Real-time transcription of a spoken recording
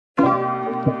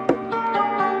Yeah,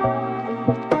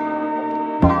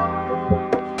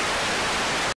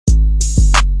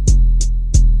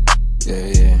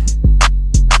 yeah.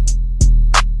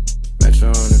 Metro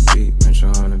on the beat, Metro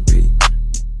on the beat.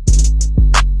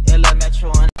 Yeah, like Metro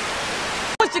on.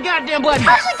 Push the goddamn button.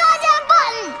 Push the goddamn button.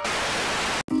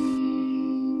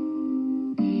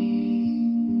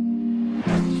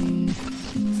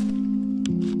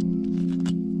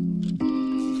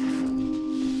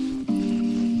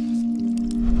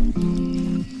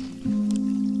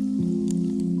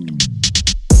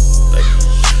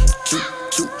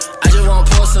 I just wanna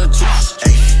pour some juice.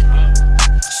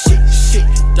 Shit,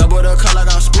 double the color,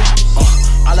 I'm screwed.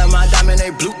 All of my diamond,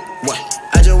 they blue. What?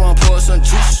 I just wanna pour some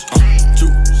juice.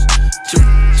 Juice.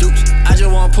 I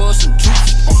just wanna pour some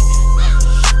juice.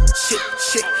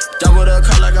 Shit, double the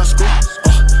color, I'm screwed.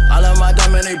 All of my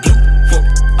diamond, they blue.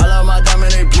 All of my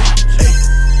diamond, they blue.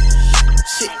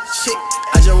 Shit,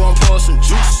 I just wanna pour some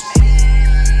juice.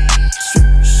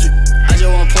 I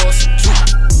just wanna pour some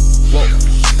juice.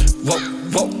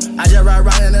 Whoa, I just ride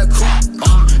around in a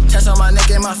coupe. Test on my neck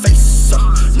and my face.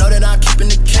 Know that I'm keeping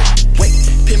the cake. Wait,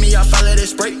 pick me up, follow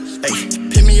this spray.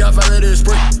 Pick me up, follow this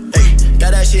spray.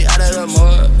 Got that shit out of the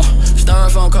mud.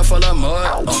 Styrofoam cup full of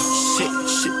mud. Shit.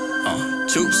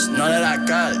 Juice, know that I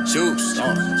got it. Juice.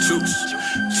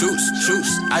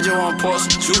 I just wanna pour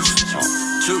some juice.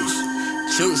 Juice.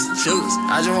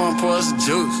 I just wanna pour some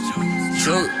juice.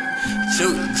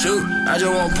 I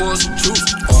just wanna pour some juice.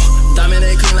 Diamond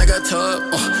they clean like a tub.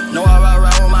 Know I ride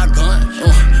around with my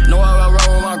gun. Know I ride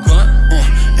around with my gun.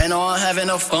 And know I'm having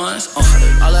no funds. All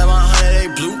of my honey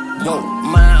they blue. Whoa,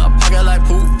 man, I pocket like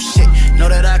poop. Shit, know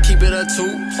that I keep it a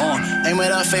two. Aim with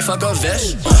a face, fuck a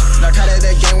vest. Now caught at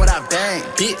that game when I bang.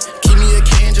 Bitch, keep me a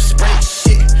K and just spray.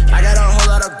 Shit, I got a whole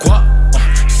lot of guap.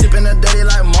 Sipping the dirty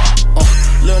like mop.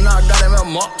 Lil Gnar got him a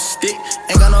mop stick.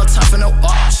 Ain't got no time for no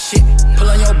op. Shit, pull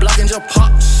on your block and just pop.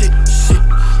 Shit.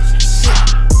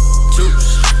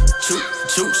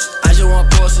 Juice, I just wanna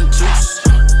pour some juice.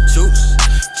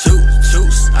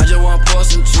 I just wanna pour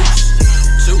some juice.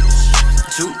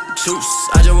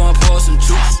 I just wanna pour some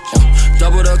juice.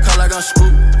 Double the cut like I'm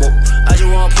screwed. I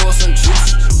just wanna pour some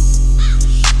juice.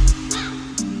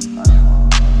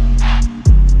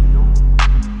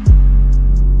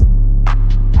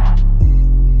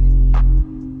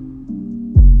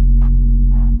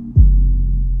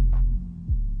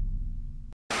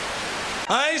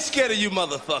 I ain't scared of you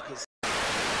motherfuckers.